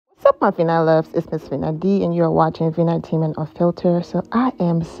What's up, my Vina loves? It's Miss Vina D, and you're watching Vina Entertainment on Filter. So I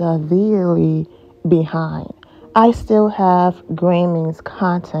am severely behind. I still have Grammys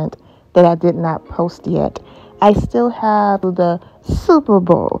content that I did not post yet. I still have the Super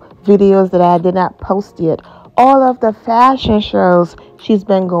Bowl videos that I did not post yet. All of the fashion shows she's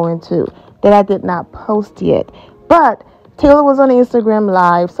been going to that I did not post yet. But Taylor was on Instagram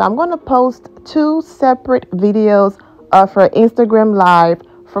Live, so I'm going to post 2 separate videos of her Instagram Live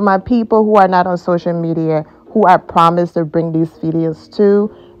for my people who are not on social media, who I promised to bring these videos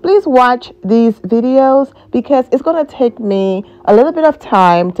to. Please watch these videos because it's going to take me a little bit of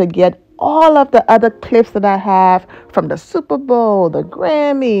time to get all of the other clips that I have from the Super Bowl, the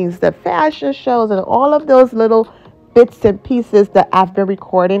Grammys, the fashion shows, and all of those little bits and pieces that I've been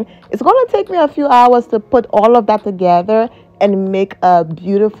recording. It's going to take me a few hours to put all of that together and make a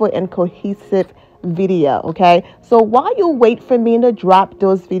beautiful and cohesive video, okay? So while you wait for me to drop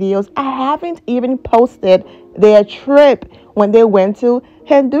those videos, I haven't even posted their trip when they went to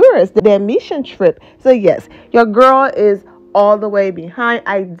Honduras, their mission trip. So yes, your girl is all the way behind.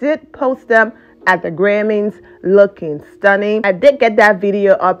 I did post them at the Grammys looking stunning. I did get that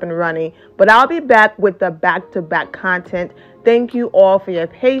video up and running, but I'll be back with the back-to-back content. Thank you all for your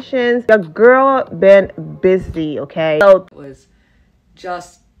patience. Your girl been busy, okay? So it was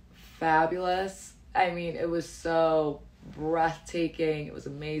just fabulous. I mean, it was so breathtaking. It was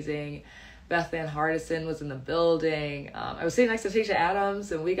amazing. Beth Van Hardison was in the building. I was sitting next to Tasha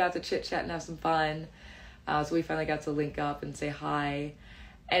Adams, and we got to chit-chat and have some fun. So we finally got to link up and say hi.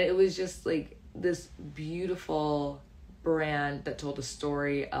 And it was just like this beautiful brand that told a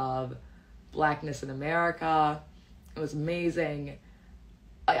story of Blackness in America. It was amazing.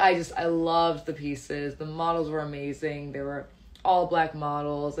 I loved the pieces. The models were amazing. They were all Black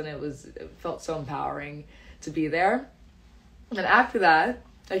models, and it felt so empowering to be there. And after that,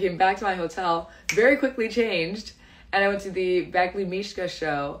 I came back to my hotel, very quickly changed, and I went to the Beckley Mishka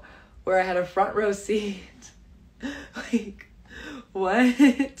show where I had a front row seat. Like, what?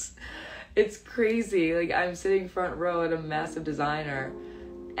 It's crazy. Like, I'm sitting front row at a massive designer,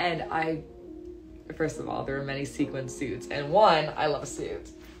 and first of all, there were many sequin suits, and 1, I love a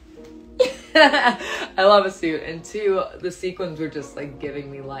suit. I love a suit, and 2, the sequins were just like giving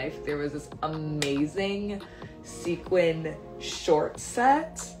me life. There was this amazing sequin short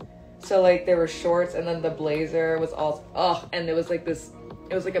set. So like there were shorts, and then the blazer was all and it was like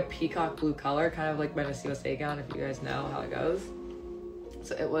a peacock blue color, kind of like my Miss USA gown, if you guys know how it goes.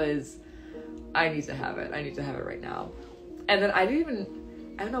 So it was, I need to have it right now. And then I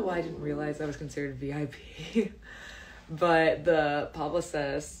don't know why I didn't realize I was considered VIP. But the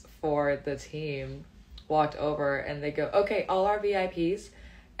publicist for the team walked over and they go, okay, all our VIPs,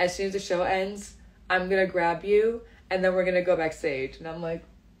 as soon as the show ends, I'm gonna grab you and then we're gonna go backstage. And I'm like,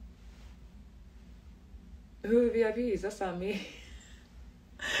 who are the VIPs? That's not me.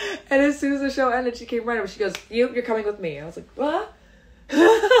 And as soon as the show ended, she came right over. She goes, you're coming with me. I was like, what?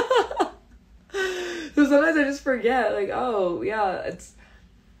 So sometimes I just forget, like, oh yeah,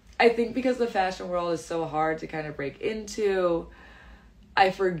 I think because the fashion world is so hard to kind of break into, I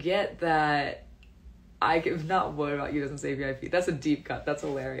forget that if not What About You doesn't say VIP. That's a deep cut. That's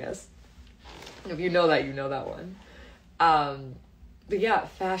hilarious. If you know that, you know that one. But yeah,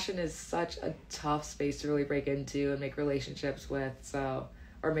 fashion is such a tough space to really break into and make relationships with,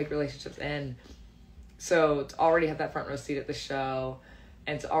 or make relationships in. So to already have that front row seat at the show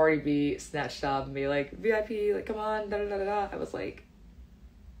and to already be snatched up and be like, VIP, like, come on, da-da-da-da-da. I was like,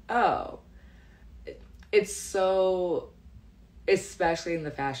 oh. It's so, especially in the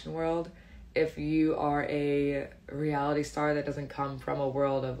fashion world, if you are a reality star that doesn't come from a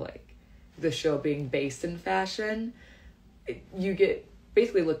world of like the show being based in fashion, you get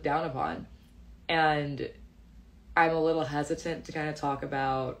basically looked down upon. And I'm a little hesitant to kind of talk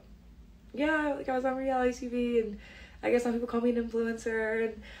about, yeah, like I was on reality TV and I guess some people call me an influencer,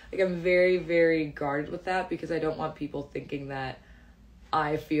 and like I'm very, very guarded with that because I don't want people thinking that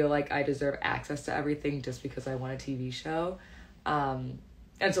I feel like I deserve access to everything just because I won a TV show. And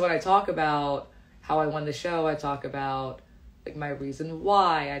so when I talk about how I won the show, I talk about like my reason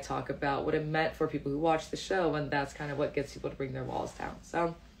why, I talk about what it meant for people who watch the show, and that's kind of what gets people to bring their walls down.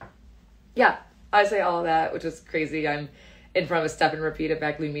 So yeah, I say all of that, which is crazy. I'm in front of a step and repeat at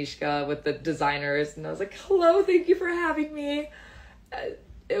Beckley Mishka with the designers, and I was like, hello, thank you for having me.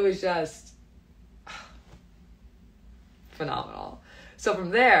 It was just phenomenal. So from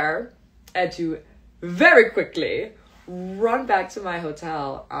there, I had to very quickly run back to my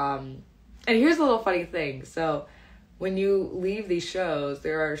hotel. And here's a little funny thing. So when you leave these shows,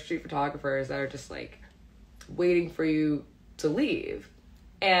 there are street photographers that are just like waiting for you to leave.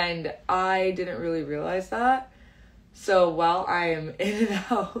 And I didn't really realize that. So while I am in and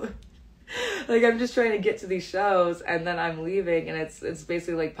out, like I'm just trying to get to these shows and then I'm leaving and it's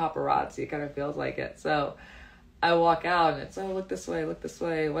basically like paparazzi. It kind of feels like it. So I walk out and it's, oh, look this way,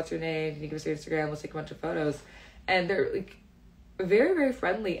 what's your name? Can you give us your Instagram? Let's take a bunch of photos. And they're like very, very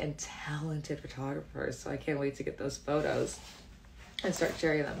friendly and talented photographers. So I can't wait to get those photos and start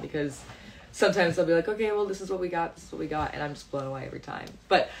sharing them, because sometimes they'll be like, okay, well, this is what we got. And I'm just blown away every time.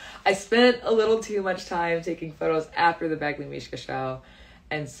 But I spent a little too much time taking photos after the Bagley Mishka show.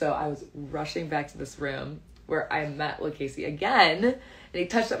 And so I was rushing back to this room where I met with Casey again. And he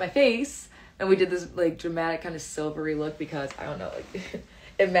touched up my face. And we did this like dramatic kind of silvery look because, I don't know, like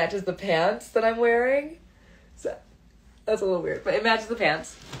it matches the pants that I'm wearing. So that's a little weird, but it matches the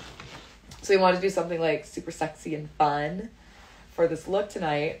pants. So we wanted to do something like super sexy and fun for this look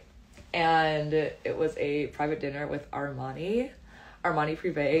tonight. And it was a private dinner with Armani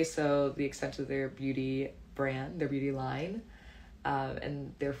Privé, so the extension of their beauty brand, their beauty line,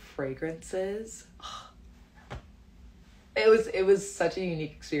 and their fragrances. It was such a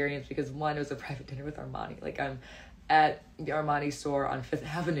unique experience because, one, it was a private dinner with Armani. Like, I'm at the Armani store on 5th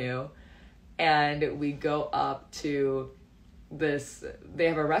Avenue, and we go up to this, they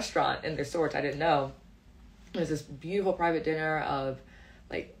have a restaurant in their store, which I didn't know. There's this beautiful private dinner of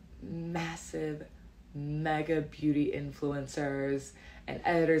like massive mega beauty influencers and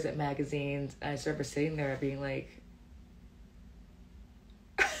editors at magazines, and I just remember sitting there being like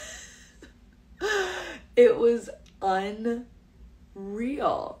it was unreal.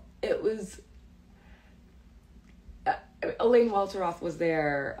 It was Elaine Welteroth was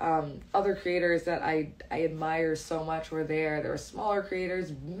there. Other creators that I admire so much were there. There were smaller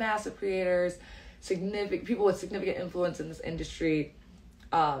creators, massive creators, significant people with significant influence in this industry,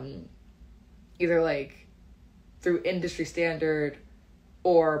 either like through industry standard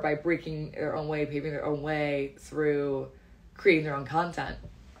or by breaking their own way, paving their own way through creating their own content.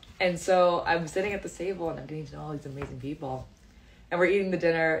 And so I'm sitting at the table and I'm getting to know all these amazing people. And we're eating the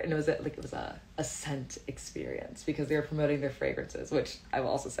dinner, and it was a scent experience because they were promoting their fragrances, which I will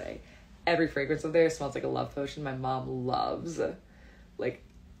also say, every fragrance of theirs smells like a love potion. My mom loves their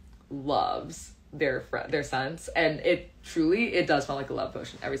scents, and it does smell like a love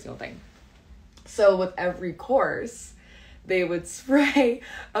potion, every single thing. So with every course, they would spray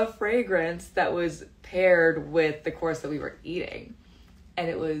a fragrance that was paired with the course that we were eating, and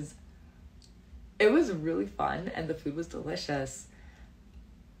it was really fun, and the food was delicious.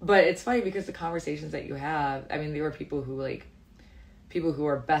 But it's funny because the conversations that you have, I mean, there were people who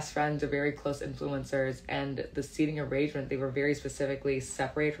are best friends or very close influencers, and the seating arrangement, they were very specifically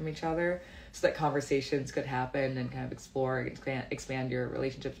separated from each other so that conversations could happen and kind of explore, expand your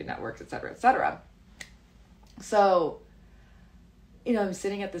relationships, your networks, et cetera, et cetera. So, you know, I'm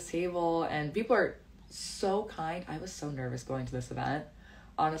sitting at this table and people are so kind. I was so nervous going to this event,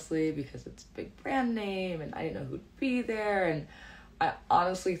 honestly, because it's a big brand name and I didn't know who'd be there, and I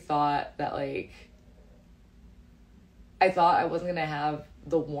honestly thought that, like, I thought I wasn't going to have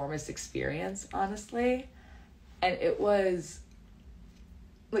the warmest experience, honestly. And it was,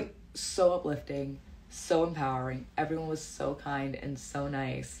 like, so uplifting, so empowering. Everyone was so kind and so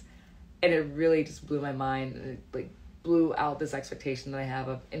nice. And it really just blew my mind. And it, like, blew out this expectation that I have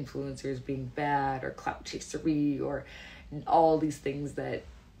of influencers being bad or clout chasery or all these things that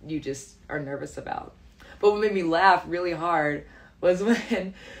you just are nervous about. But what made me laugh really hard was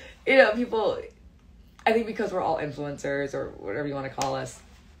when, you know, people, I think because we're all influencers or whatever you want to call us,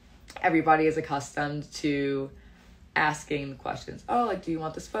 everybody is accustomed to asking questions. Oh, like, do you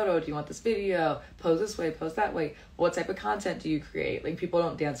want this photo? Do you want this video? Pose this way, pose that way. What type of content do you create? Like, people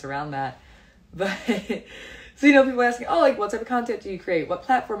don't dance around that. But, so, you know, people asking, oh, like, what type of content do you create? What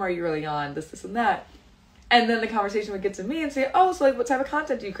platform are you really on? This, and that. And then the conversation would get to me and say, oh, so, like, what type of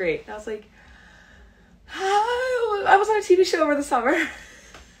content do you create? And I was like, I was on a TV show over the summer.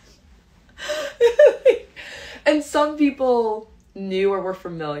 And some people knew or were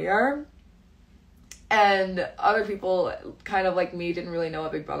familiar, and other people, kind of like me, didn't really know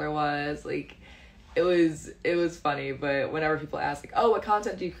what Big Brother was. Like, it was funny, but whenever people ask, like, oh, what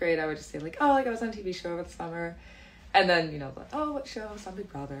content do you create? I would just say, like, oh, like, I was on a TV show over the summer. And then, you know, like, oh, what show? Some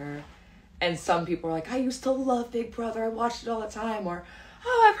Big Brother. And some people are like, I used to love Big Brother. I watched it all the time. Or,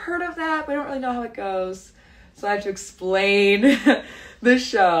 oh, I've heard of that, but I don't really know how it goes. So I have to explain the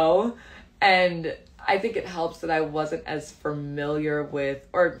show. And I think it helps that I wasn't as familiar with,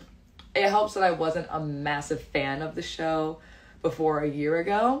 or it helps that I wasn't a massive fan of the show before a year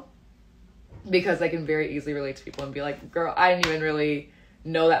ago, because I can very easily relate to people and be like, girl, I didn't even really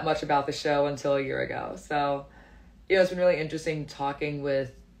know that much about the show until a year ago. So, you know, it's been really interesting talking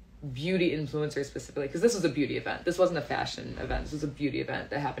with beauty influencers specifically, because this was a beauty event. This wasn't a fashion event. This was a beauty event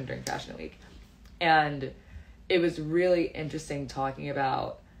that happened during Fashion Week. And it was really interesting talking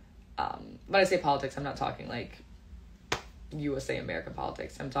about, when I say politics, I'm not talking like USA American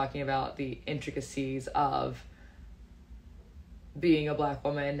politics. I'm talking about the intricacies of being a Black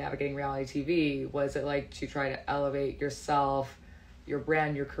woman navigating reality TV. What is it like to try to elevate yourself, your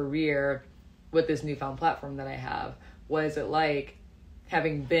brand, your career with this newfound platform that I have? What is it like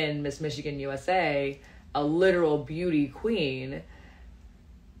having been Miss Michigan USA, a literal beauty queen,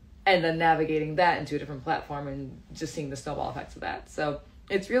 and then navigating that into a different platform and just seeing the snowball effects of that? So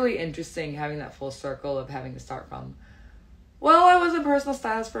it's really interesting having that full circle of having to start from, well, I was a personal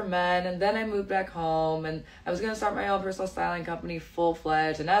stylist for men, and then I moved back home, and I was going to start my own personal styling company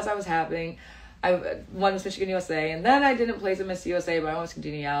full-fledged, and as I was happening, I won Miss Michigan USA, and then I didn't place a Miss USA, but I went with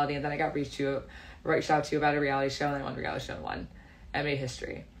Congeniality, and then I got reached out to about a reality show, and I won the reality show and won. I made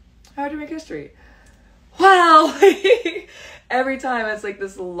history. How did you make history? Well, every time it's like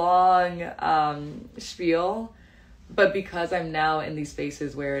this long spiel, but because I'm now in these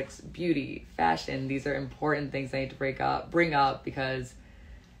spaces where it's beauty, fashion, these are important things I need to bring up because,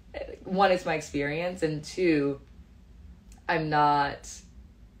 one, it's my experience, and two, I'm not,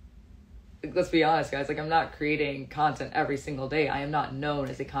 let's be honest, guys, like, I'm not creating content every single day. I am not known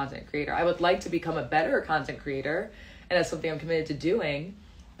as a content creator. I would like to become a better content creator, and that's something I'm committed to doing,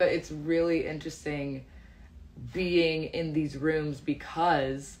 but it's really interesting being in these rooms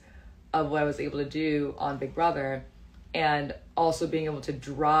because of what I was able to do on Big Brother, and also being able to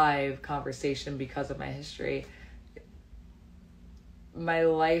drive conversation because of my history. My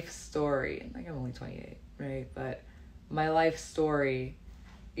life story, like, I'm only 28, right? But my life story,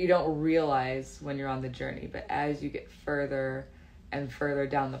 you don't realize when you're on the journey, but as you get further and further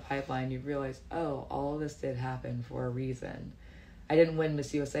down the pipeline, you realize, oh, all of this did happen for a reason. I didn't win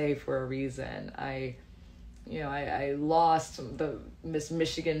Miss USA for a reason. I lost the Miss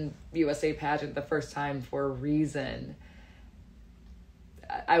Michigan USA pageant the first time for a reason.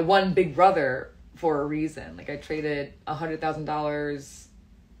 I won Big Brother for a reason. Like, I traded $100,000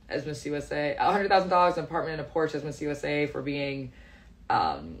 as Miss USA, $100,000 an apartment and a Porsche as Miss USA for being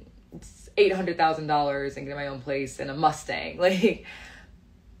 $800,000 and getting my own place and a Mustang. Like,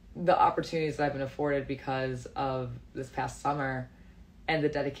 the opportunities that I've been afforded because of this past summer and the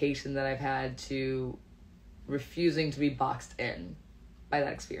dedication that I've had to refusing to be boxed in by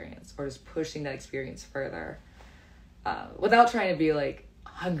that experience, or just pushing that experience further without trying to be like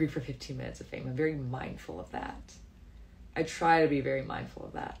hungry for 15 minutes of fame. I'm very mindful of that. I try to be very mindful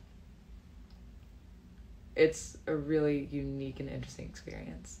of that. It's a really unique and interesting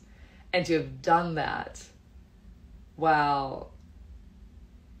experience. And to have done that while,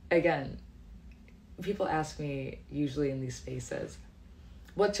 again, people ask me usually in these spaces,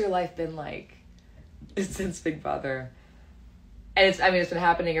 what's your life been like since Big Brother? And it's been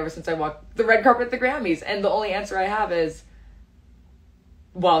happening ever since I walked the red carpet at the Grammys. And the only answer I have is,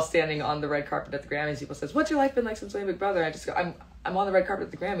 while standing on the red carpet at the Grammys, people says, what's your life been like since winning Big Brother? And I just go, I'm on the red carpet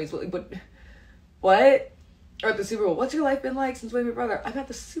at the Grammys. What? Or at the Super Bowl. What's your life been like since winning Big Brother? I'm at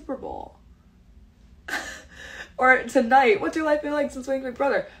the Super Bowl. Or tonight, what's your life been like since winning Big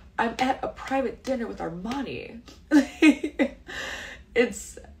Brother? I'm at a private dinner with Armani.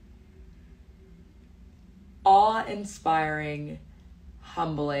 It's awe-inspiring,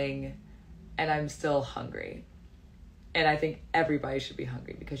 humbling, and I'm still hungry. And I think everybody should be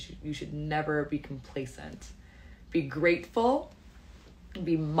hungry, because you should never be complacent. Be grateful,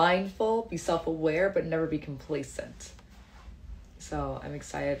 be mindful, be self-aware, but never be complacent. So I'm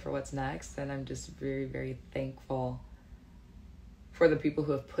excited for what's next, and I'm just very, very thankful for the people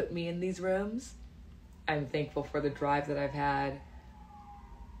who have put me in these rooms. I'm thankful for the drive that I've had.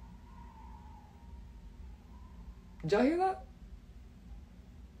 Did y'all hear that?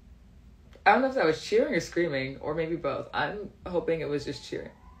 I don't know if that was cheering or screaming, or maybe both. I'm hoping it was just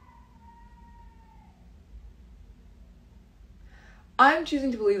cheering. I'm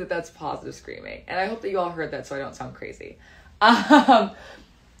choosing to believe that that's positive screaming, and I hope that you all heard that so I don't sound crazy. But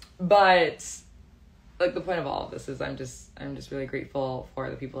like, the point of all of this is I'm just really grateful for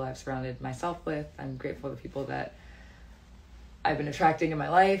the people I've surrounded myself with. I'm grateful for the people that I've been attracting in my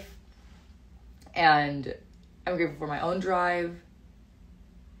life, and I'm grateful for my own drive.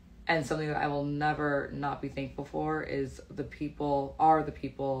 And something that I will never not be thankful for is the people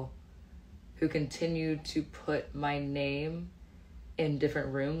who continue to put my name in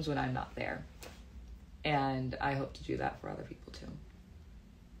different rooms when I'm not there. And I hope to do that for other people too.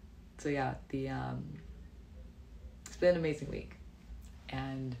 So yeah, it's been an amazing week.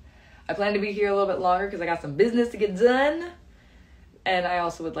 And I plan to be here a little bit longer because I got some business to get done. And I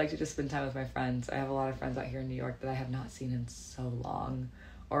also would like to just spend time with my friends. I have a lot of friends out here in New York that I have not seen in so long,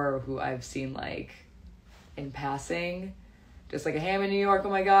 or who I've seen like in passing. Just like, hey, I'm in New York. Oh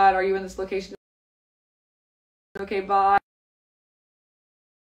my God, are you in this location? Okay, bye.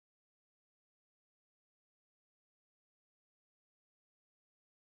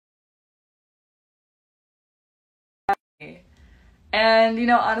 And, you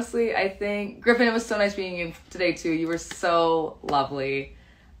know, honestly, I think, Griffin, it was so nice meeting you today, too. You were so lovely.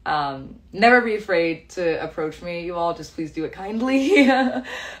 Never be afraid to approach me, you all. Just please do it kindly.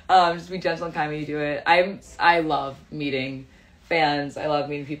 Just be gentle and kind when you do it. I love meeting fans. I love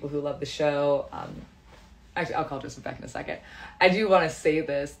meeting people who love the show. Actually, I'll call Joseph back in a second. I do want to say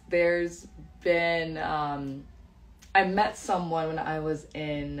this. There's been, I met someone when I was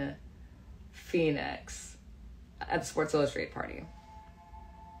in Phoenix at the Sports Illustrated party.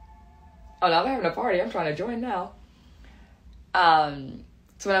 Oh, now they're having a party. I'm trying to join now.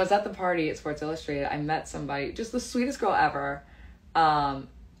 So when I was at the party at Sports Illustrated, I met somebody, just the sweetest girl ever. What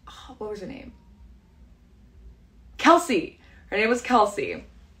was her name? Kelsey. Her name was Kelsey.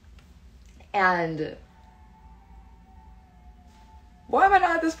 And why am I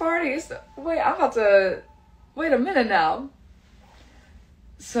not at this party? Wait a minute now.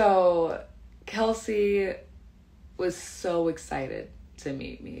 So Kelsey was so excited to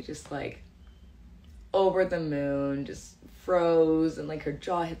meet me, just like over the moon, just froze, and like her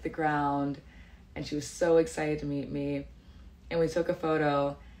jaw hit the ground, and she was so excited to meet me. And we took a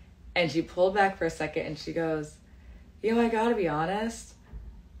photo, and she pulled back for a second, and she goes, you know, I gotta be honest,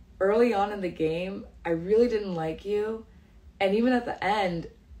 early on in the game, I really didn't like you, and even at the end,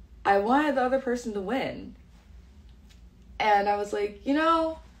 I wanted the other person to win. And I was like, you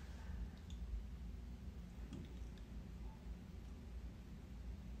know,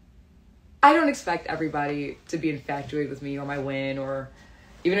 I don't expect everybody to be infatuated with me or my win, or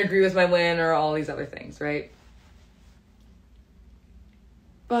even agree with my win, or all these other things, right?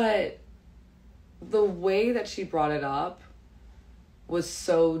 But the way that she brought it up was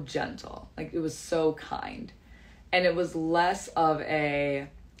so gentle. Like, it was so kind. And it was less of a,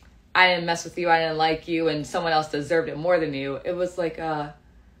 I didn't mess with you, I didn't like you, and someone else deserved it more than you. It was like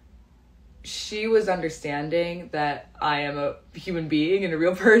she was understanding that I am a human being and a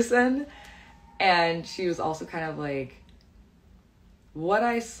real person. And she was also kind of like, what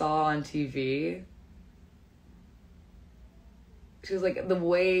I saw on TV, she was like, the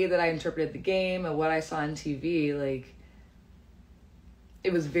way that I interpreted the game and what I saw on TV, like,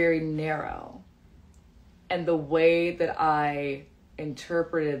 it was very narrow. And the way that I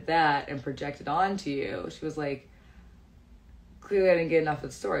interpreted that and projected onto you, she was like, clearly I didn't get enough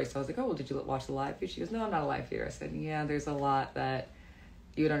of the story. So I was like, oh, well, did you watch the live feed? She goes, no, I'm not a live feeder. I said, yeah, there's a lot that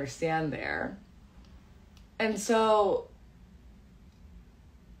you would understand there. And so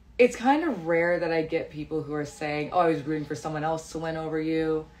it's kind of rare that I get people who are saying, oh, I was rooting for someone else to win over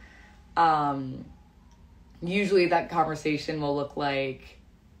you. Usually that conversation will look like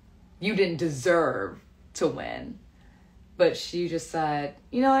you didn't deserve to win. But she just said,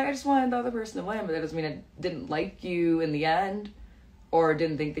 you know, I just wanted the other person to win, but that doesn't mean I didn't like you in the end or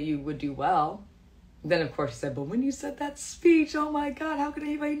didn't think that you would do well. Then, of course, she said, but when you said that speech, oh my God, how could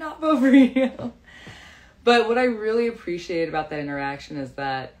anybody not vote for you? But what I really appreciated about that interaction is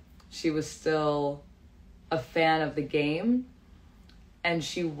that she was still a fan of the game, and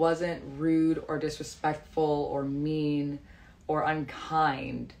she wasn't rude or disrespectful or mean or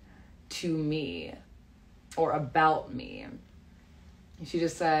unkind to me or about me. She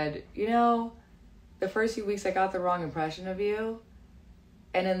just said, you know, the first few weeks I got the wrong impression of you,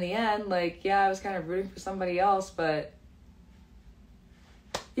 and in the end, like, yeah, I was kind of rooting for somebody else, but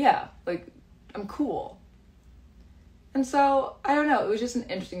yeah, like, I'm cool. And so, I don't know, it was just an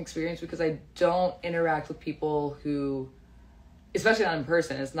interesting experience because I don't interact with people who, especially not in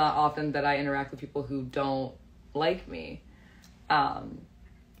person, it's not often that I interact with people who don't like me. And,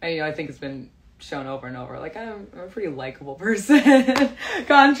 you know, I think it's been shown over and over, like, I'm a pretty likable person.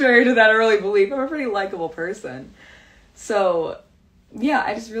 Contrary to that early belief, I'm a pretty likable person. So, yeah,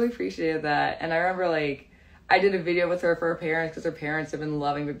 I just really appreciated that. And I remember, like, I did a video with her for her parents because her parents have been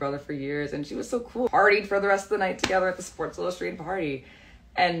loving Big Brother for years, and she was so cool. Partied for the rest of the night together at the Sports Illustrated party.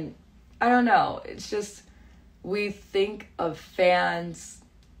 And I don't know, it's just, we think of fans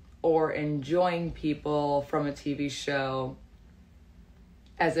or enjoying people from a TV show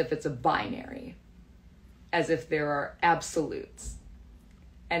as if it's a binary, as if there are absolutes.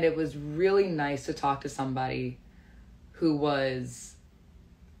 And it was really nice to talk to somebody who was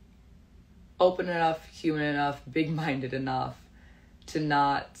open enough, human enough, big-minded enough to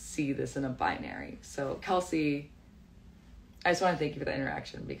not see this in a binary. So Kelsey, I just want to thank you for the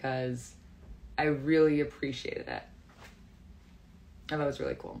interaction because I really appreciated it. I thought it was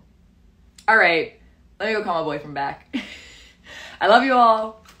really cool. All right, let me go call my boyfriend back. I love you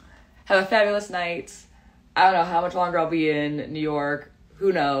all. Have a fabulous night. I don't know how much longer I'll be in New York.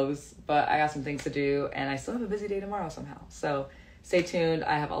 Who knows? But I got some things to do, and I still have a busy day tomorrow somehow. So stay tuned.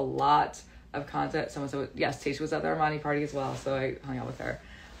 I have a lot of content. Someone said, yes, Tasha was at the Armani party as well, so I hung out with her.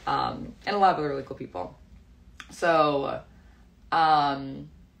 And a lot of other really cool people. So,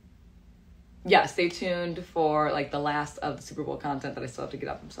 yeah, stay tuned for like the last of the Super Bowl content that I still have to get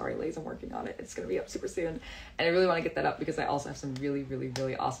up. I'm sorry, ladies, I'm working on it. It's going to be up super soon. And I really want to get that up because I also have some really, really,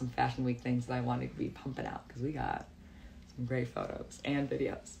 really awesome Fashion Week things that I want to be pumping out because we got some great photos and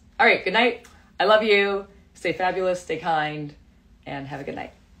videos. All right, good night. I love you. Stay fabulous, stay kind, and have a good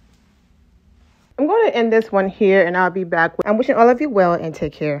night. I'm going to end this one here, and I'll be back. I'm wishing all of you well, and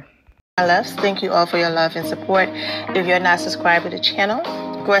take care. My loves, thank you all for your love and support. If you're not subscribed to the channel,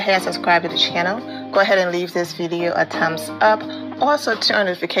 go ahead and subscribe to the channel. Go ahead and leave this video a thumbs up. Also, turn on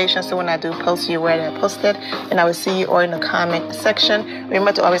notifications so when I do post, you're aware that I posted. And I will see you all in the comment section.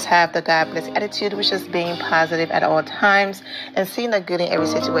 Remember to always have the God bless attitude, which is being positive at all times and seeing the good in every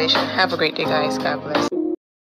situation. Have a great day, guys. God bless.